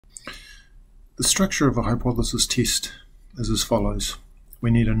The structure of a hypothesis test is as follows.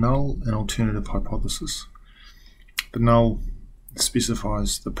 We need a null and alternative hypothesis. The null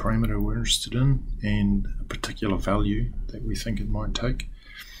specifies the parameter we're interested in and a particular value that we think it might take.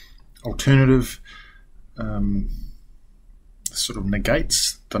 Alternative sort of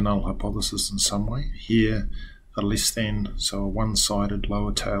negates the null hypothesis in some way. Here, a less than, so a one-sided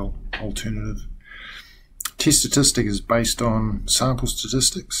lower tail alternative. Test statistic is based on sample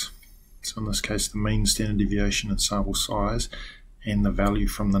statistics. So in this case, the mean, standard deviation, and sample size, and the value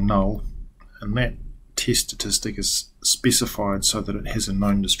from the null. And that test statistic is specified so that it has a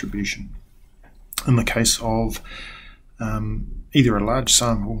known distribution. In the case of either a large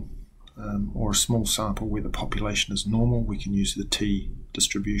sample or a small sample where the population is normal, we can use the t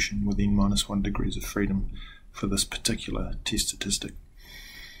distribution with n-1 degrees of freedom for this particular test statistic.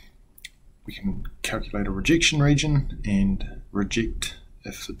 We can calculate a rejection region and reject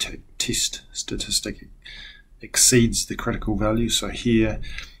if the test statistic exceeds the critical value. So here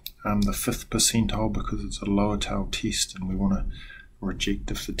the 5th percentile, because it's a lower tail test, and we want to reject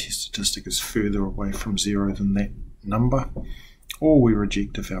if the test statistic is further away from 0 than that number, or we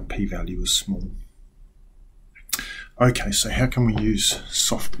reject if our p-value is small. Okay, so how can we use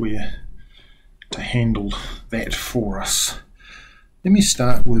software to handle that for us? Let me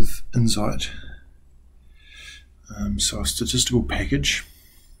start with iNZight. So a statistical package.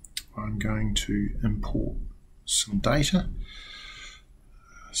 I'm going to import some data.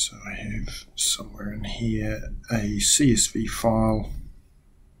 So I have somewhere in here a CSV file.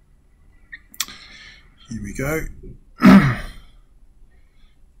 Here we go.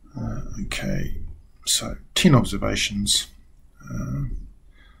 Okay, so 10 observations.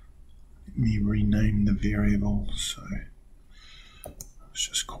 Let me rename the variable. So let's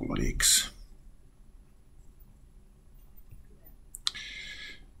just call it X.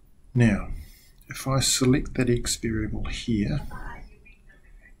 Now, if I select that X variable here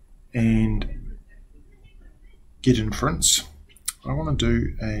and get inference, I want to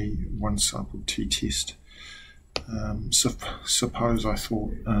do a one sample t-test. Suppose I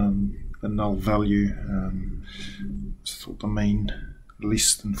thought the null value, thought the mean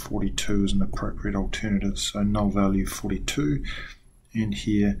less than 42 is an appropriate alternative, so null value 42, and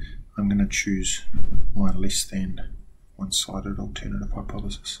here I'm going to choose my less than one-sided alternative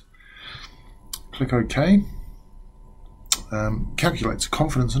hypothesis. Click OK. Calculates a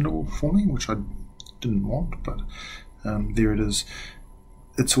confidence interval for me, which I didn't want, but there it is.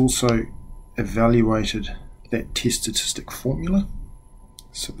 It's also evaluated that test statistic formula,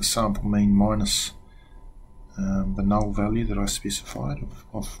 so the sample mean minus the null value that I specified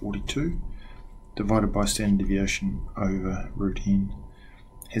of 42, divided by standard deviation over root n.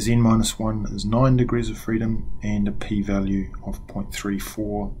 Has n-1 is 9 degrees of freedom and a p-value of 0.34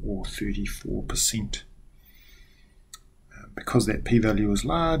 or 34%. Because that p-value is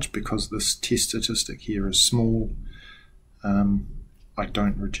large, because this test statistic here is small, I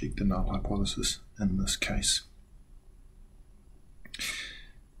don't reject the null hypothesis in this case.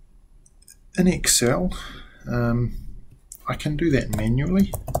 In Excel, I can do that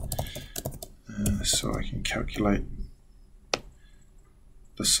manually, so I can calculate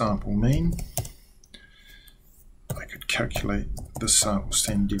the sample mean. I could calculate the sample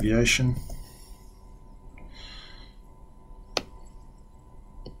standard deviation.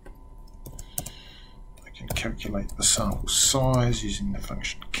 I can calculate the sample size using the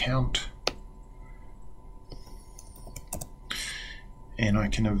function count. And I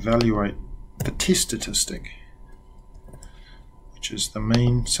can evaluate the test statistic, which is the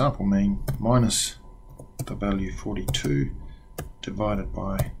mean, sample mean, minus the value 42 divided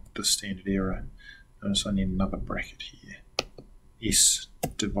by the standard error. Notice I need another bracket here. S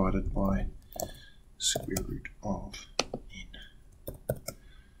divided by square root of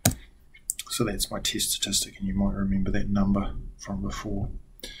n. So that's my test statistic, and you might remember that number from before.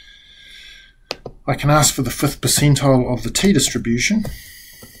 I can ask for the 5th percentile of the t distribution.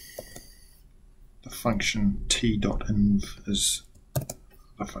 The function t.inv is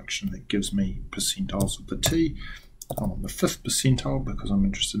the function that gives me percentiles of the t. I want the 5th percentile because I'm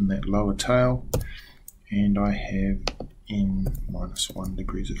interested in that lower tail, and I have n-1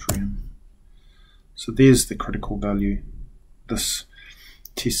 degrees of freedom. So there's the critical value. This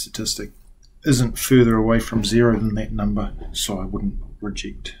test statistic isn't further away from 0 than that number, so I wouldn't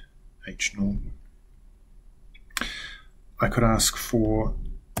reject h0. I could ask for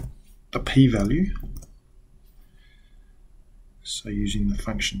the p-value, so using the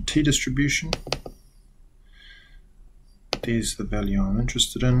function t distribution, there's the value I'm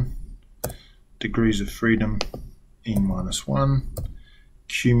interested in, degrees of freedom n-1,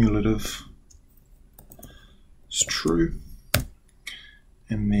 cumulative is true,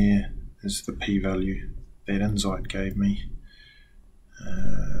 and there is the p-value that iNZight gave me.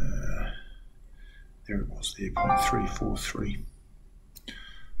 There it was there, 0.343.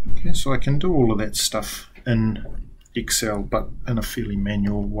 Okay, so I can do all of that stuff in Excel, but in a fairly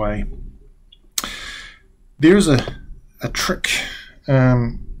manual way. There is a trick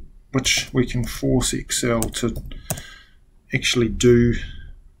which we can force Excel to actually do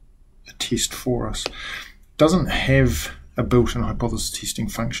a test for us. It doesn't have a built-in hypothesis testing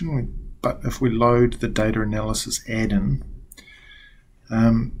function, but if we load the data analysis add-in,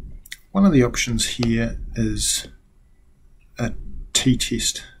 one of the options here is a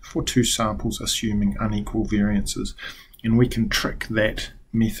t-test for 2 samples assuming unequal variances, and we can trick that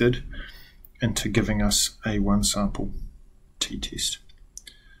method into giving us a 1 sample t-test.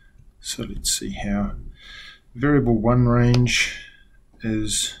 So let's see how. Variable 1 range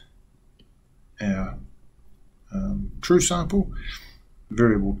is our true sample.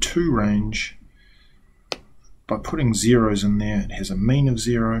 Variable 2 range, by putting zeros in there, it has a mean of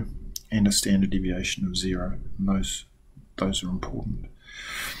 0 and a standard deviation of 0. And those are important.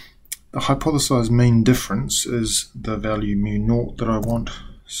 The hypothesized mean difference is the value mu0 that I want,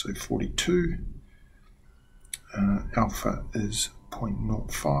 so 42. Alpha is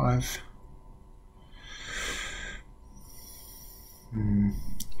 0.05.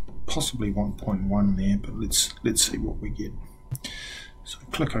 Possibly 1.1 there, but let's see what we get. So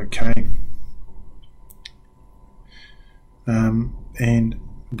click OK, and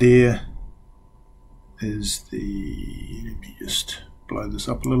there is the, let me just blow this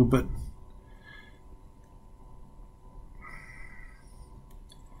up a little bit.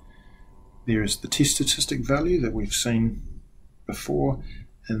 There is the test statistic value that we've seen before,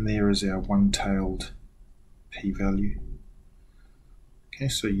 and there is our one-tailed p-value. Okay,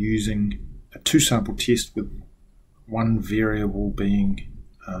 so using a 2-sample test with one variable being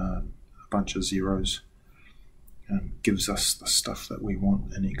a bunch of zeros gives us the stuff that we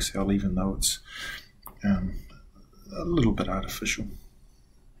want in Excel, even though it's a little bit artificial.